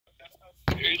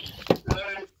No.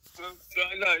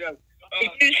 Are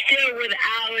you still with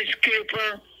Alice Cooper?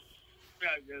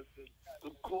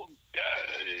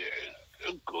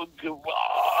 I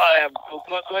am.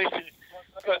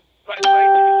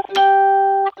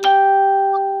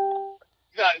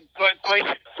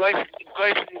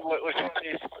 Basically, what's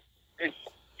happening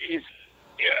is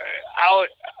our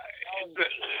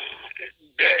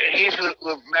he's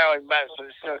with Marilyn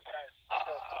Manson, so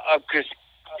because.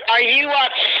 Are you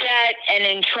upset and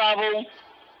in trouble?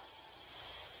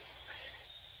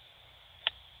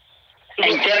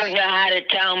 And don't know how to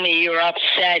tell me you're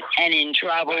upset and in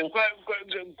trouble?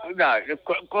 No,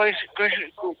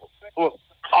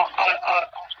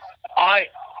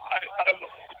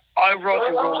 I rock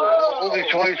and roll all the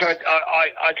times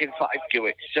I can fucking do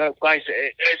it. So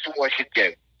basically, that's what I should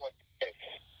do.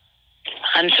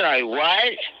 I'm sorry,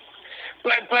 what?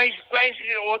 But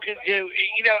basically, all I can do,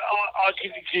 I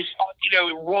can just,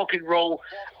 rock and roll,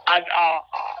 and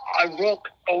I rock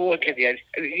all I can do.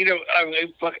 I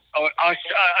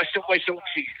still my songs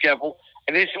together,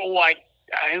 and it's all like,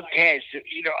 who cares? I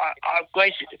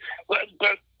basically, but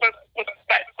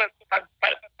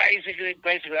basically,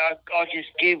 I just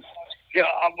give,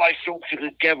 my songs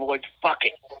together and fuck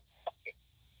it.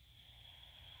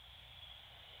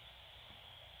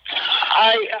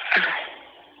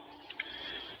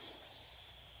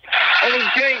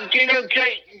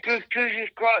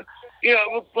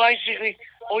 Basically,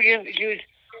 all you have to do is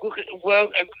look at the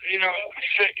world, and,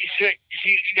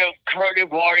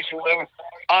 coronavirus or whatever.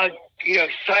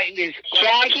 Satan is...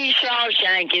 Jackie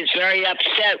Shawshank is very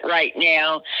upset right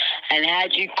now and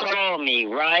had you call me,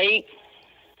 right?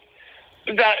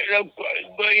 But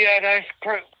yeah, that's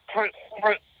pretty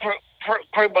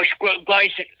much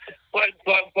basic. But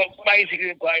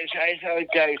basically, that's how it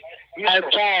goes.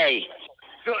 Okay.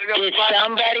 Did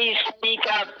somebody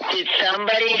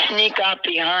sneak up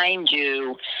behind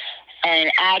you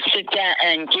and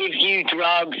and give you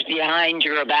drugs behind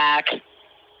your back?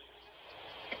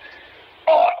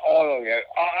 Oh yeah.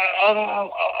 I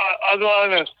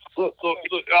don't know. Look.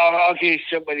 I'll give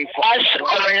somebody. Yes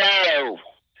or no?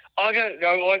 I don't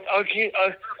know. I'll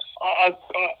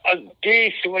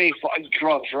give somebody fucking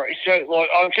drugs, right? So like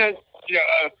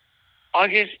I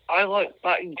like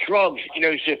fucking drugs,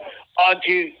 so I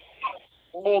do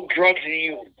more drugs than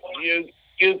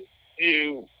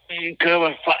you could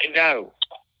ever fucking know.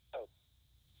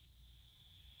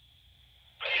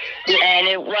 And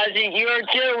it wasn't your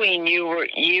doing.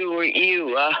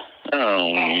 Oh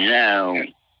no.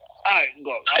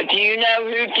 Do you know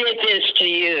who did this to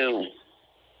you?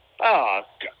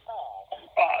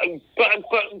 Did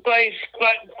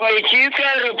you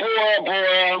go to Bora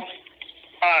Bora?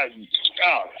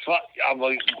 Fuck, I'm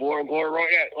like Bora Bora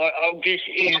right now. I'm just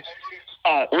in.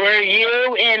 Were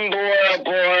you in Bora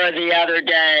Bora the other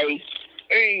day?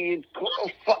 I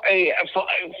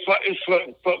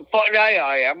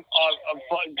am. I'm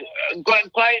fucking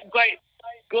great.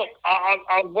 Look,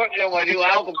 I'm working on my new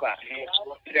album back here.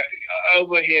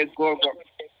 Over here, Bora Bora.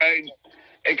 And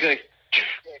it goes.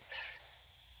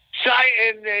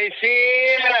 Satan is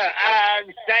here,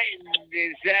 and Satan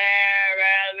is there,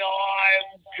 and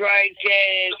I'm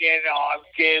drinking, and I'm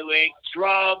doing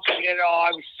drugs, and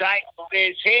Satan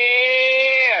is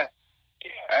here,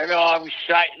 and I'm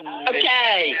Satan.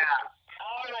 Okay.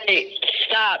 Hey,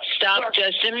 stop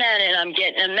just a minute. I'm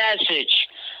getting a message.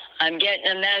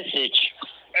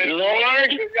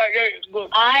 Lord,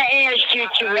 I ask you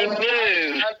to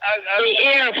remove the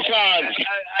earplugs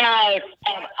out of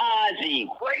Ozzy.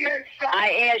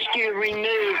 I ask you to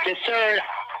remove the third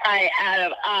eye out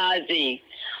of Ozzy.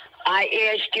 I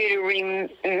ask you to remove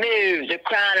the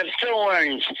crown of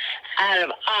thorns out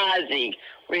of Ozzy.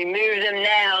 Remove them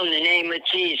now in the name of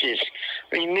Jesus.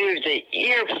 Remove the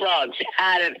earplugs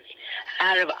out of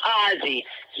Ozzy.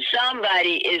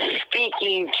 Somebody is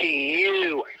speaking to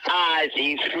you,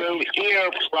 Ozzy, through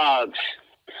earplugs.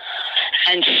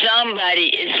 And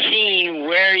somebody is seeing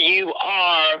where you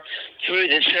are through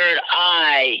the third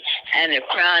eye and the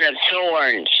crown of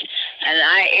thorns. And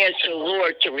I ask the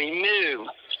Lord to remove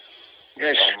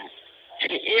the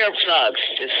earplugs,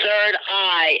 the third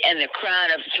eye, and the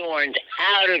crown of thorns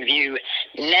out of you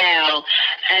now,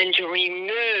 and to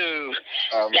remove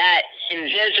that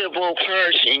invisible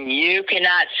person you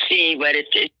cannot see, but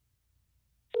it's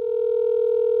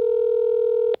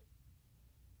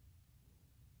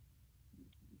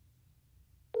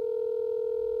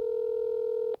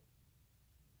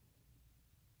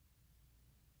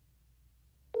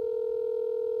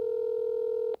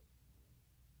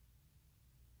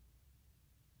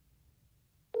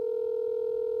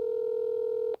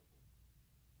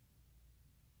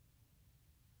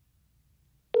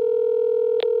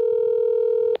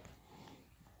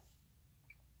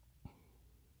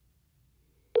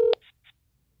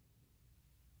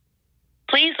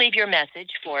leave your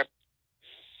message for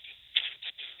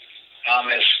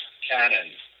Thomas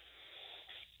Cannon.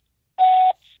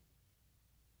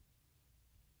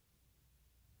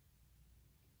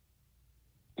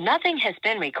 Nothing has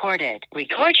been recorded.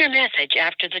 Record your message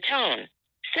after the tone.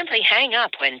 Simply hang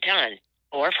up when done.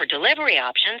 Or for delivery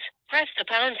options, press the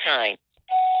pound sign.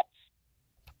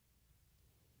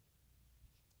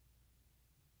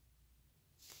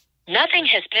 Nothing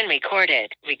has been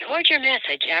recorded. Record your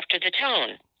message after the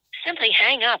tone. Simply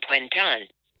hang up when done.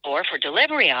 Or for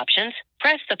delivery options,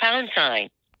 press the pound sign.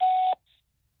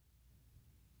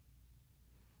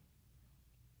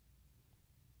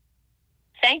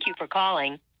 Thank you for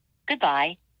calling.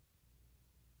 Goodbye.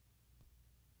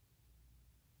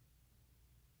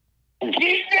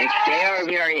 If they are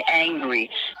very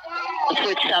angry,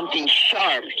 put something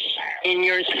sharp in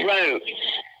your throat.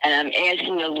 And I'm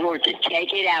asking the Lord to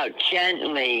take it out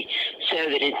gently so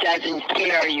that it doesn't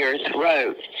tear your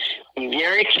throat. Be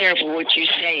very careful what you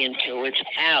say until it's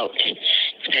out.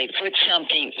 If they put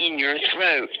something in your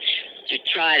throat to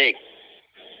try to,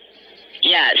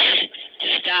 yes,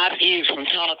 to stop you from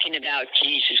talking about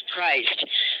Jesus Christ.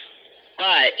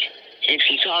 But if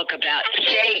you talk about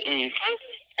Satan,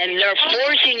 and they're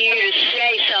forcing you to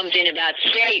say something about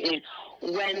Satan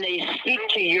when they speak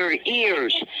to your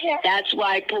ears, that's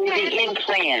why I pull the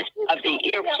implant of the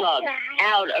earplug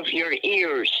out of your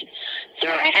ears.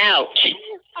 They're out.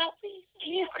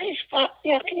 Can you please fuck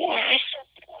me up in the ass?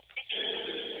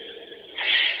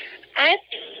 I'm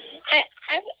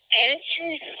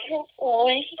Andrew's little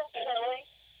boy.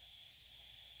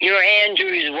 You're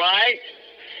Andrew's what?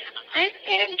 I'm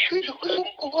Andrew's little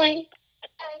boy.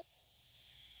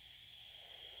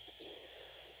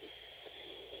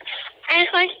 I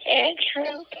like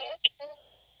Andrew.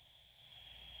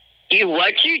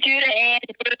 What you do to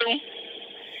Andrew?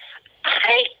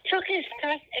 I took his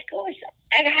testicles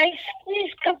and I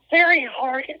squeezed them very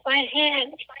hard in my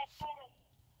hand.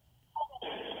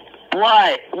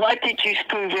 What? What did you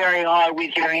screw very hard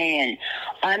with your hand?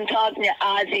 I'm talking to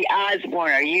Ozzy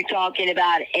Osborne. Are you talking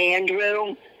about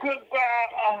Andrew?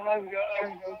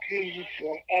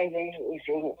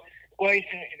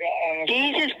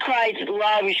 Jesus Christ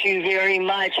loves you very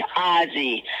much,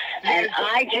 Ozzy. And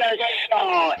I just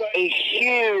saw a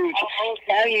huge,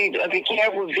 tell you, be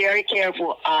careful, very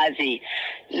careful, Ozzy.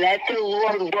 Let the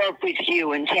Lord work with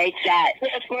you and take that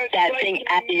thing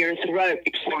out of your throat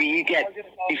before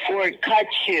it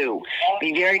cuts you.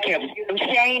 Be very careful. Don't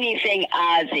say anything,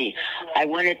 Ozzy. I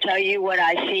want to tell you what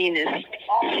I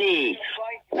see.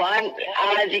 One,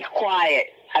 Ozzy, quiet.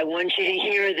 I want you to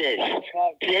hear this.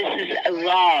 This is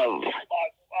love.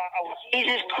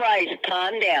 Jesus Christ,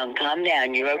 calm down, calm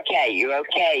down. You're okay, you're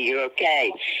okay, you're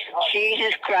okay.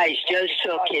 Jesus Christ just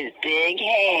took his big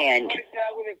hand,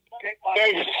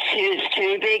 his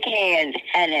two big hands,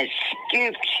 and has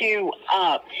scooped you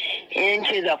up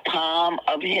into the palm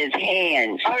of his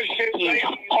hands. He's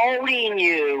holding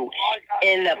you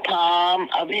in the palm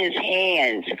of his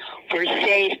hands for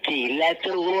safety. Let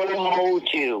the Lord hold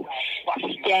you.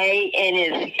 Stay in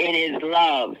his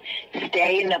love.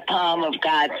 Stay in the palm of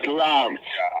God's love.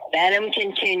 Let him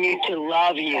continue to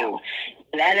love you.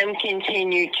 Let him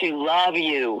continue to love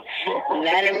you.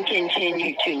 Let him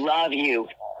continue to love you.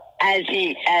 As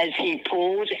he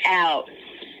pulls out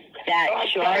that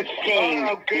sharp thing.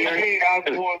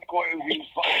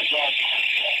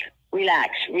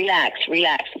 Relax, relax,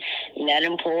 relax. Let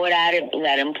him pull it out of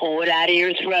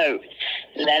your throat.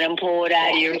 Let him pull it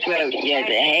out of your throat.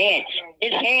 Yes,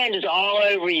 his hand is all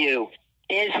over you.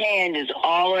 His hand is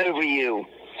all over you.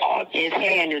 His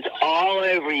hand is all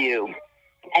over you.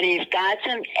 And he's got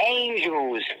some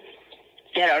angels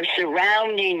that are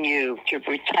surrounding you to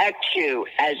protect you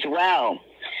as well,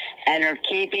 and are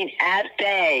keeping at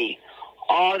bay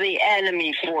all the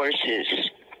enemy forces.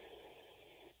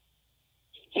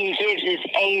 He gives his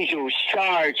angels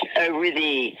charge over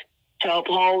thee to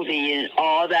uphold thee in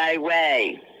all thy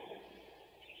way.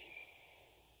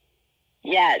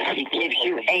 Yes, he gives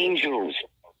you angels.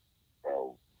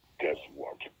 Oh, guess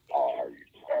what?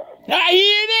 I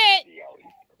hear that.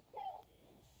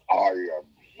 I am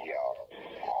here.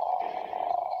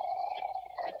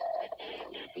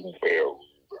 Build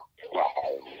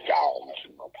down to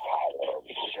the power of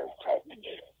Satan.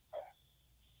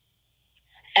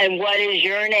 And what is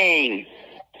your name?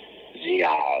 The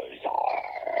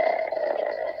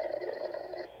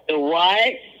The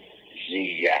what?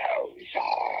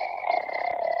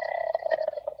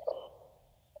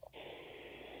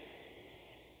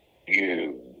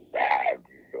 You have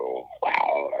no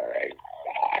power in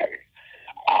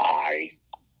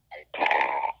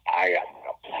I am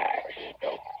the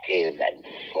person given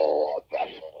for the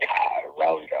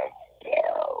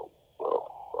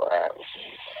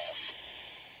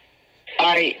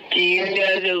Do you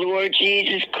know the Lord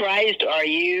Jesus Christ, or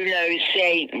you know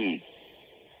Satan?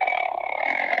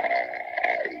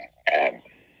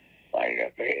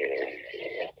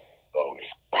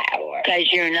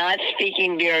 Because you're not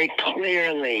speaking very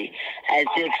clearly, as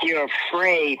if you're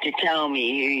afraid to tell me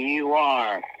who you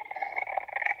are.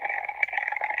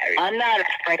 I'm not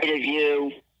afraid of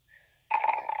you.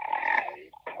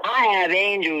 I have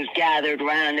angels gathered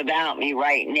round about me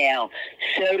right now.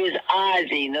 So does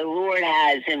Ozzy. The Lord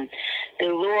has him. The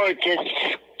Lord just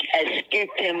has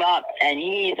scooped him up, and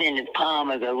he's in the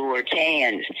palm of the Lord's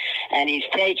hands. And he's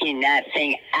taking that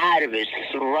thing out of his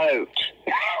throat.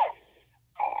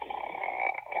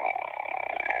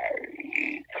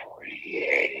 He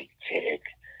created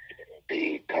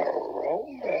the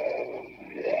coronavirus.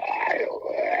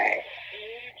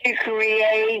 You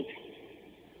create.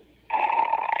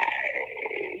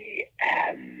 I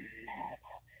am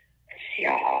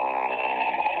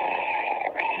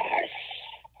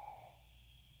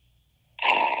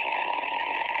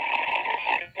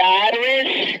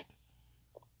Cyrus?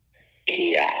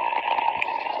 Yes.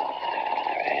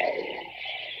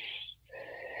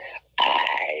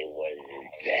 I was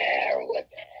there when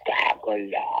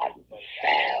Babylon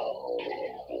fell.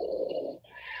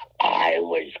 I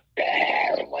was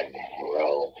there when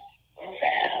Rome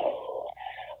fell.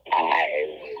 I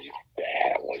was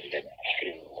there when the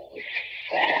Jews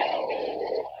fell.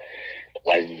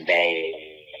 When they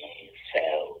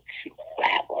fell to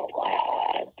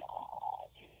Babylon.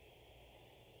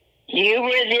 You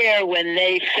were there when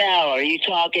they fell. Are you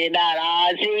talking about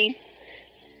Ozzy?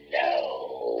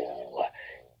 No.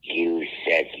 You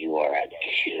said you are a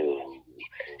Jew,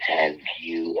 and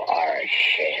you are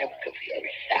ashamed of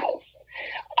yourself.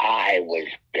 I was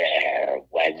there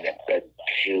when the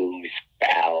Jews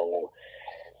fell.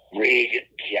 Read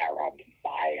Jeremiah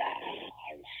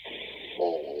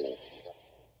 4.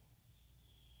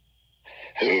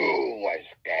 Who was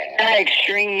there? I'm not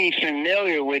extremely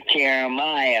familiar with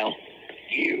Jeremiah.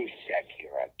 You said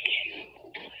you're a Jew.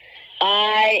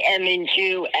 I am a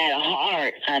Jew at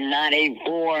heart. I'm not a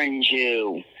born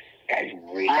Jew.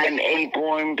 I'm a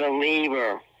born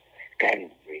believer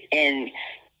in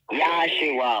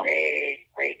Yahshua.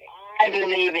 I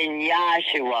believe in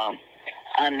Yahshua.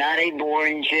 I'm not a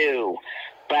born Jew,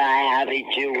 but I have a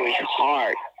Jewish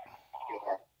heart.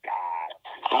 Your God.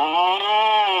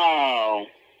 Oh.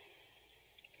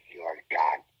 Your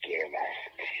God gave us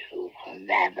to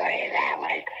memory that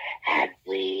way, and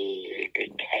we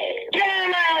became.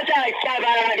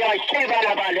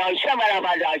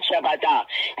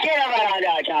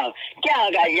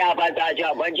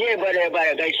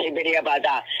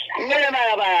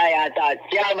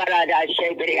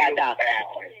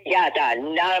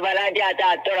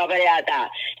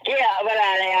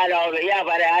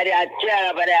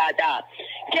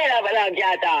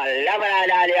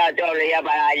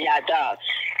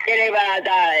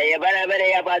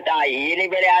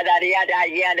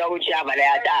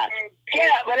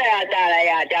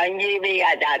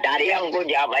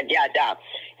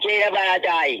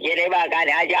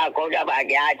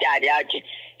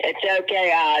 It's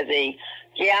okay, Ozzy.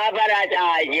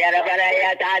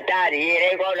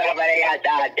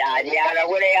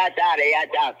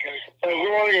 The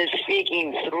Lord is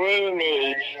speaking through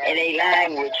me in a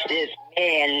language this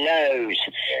man knows.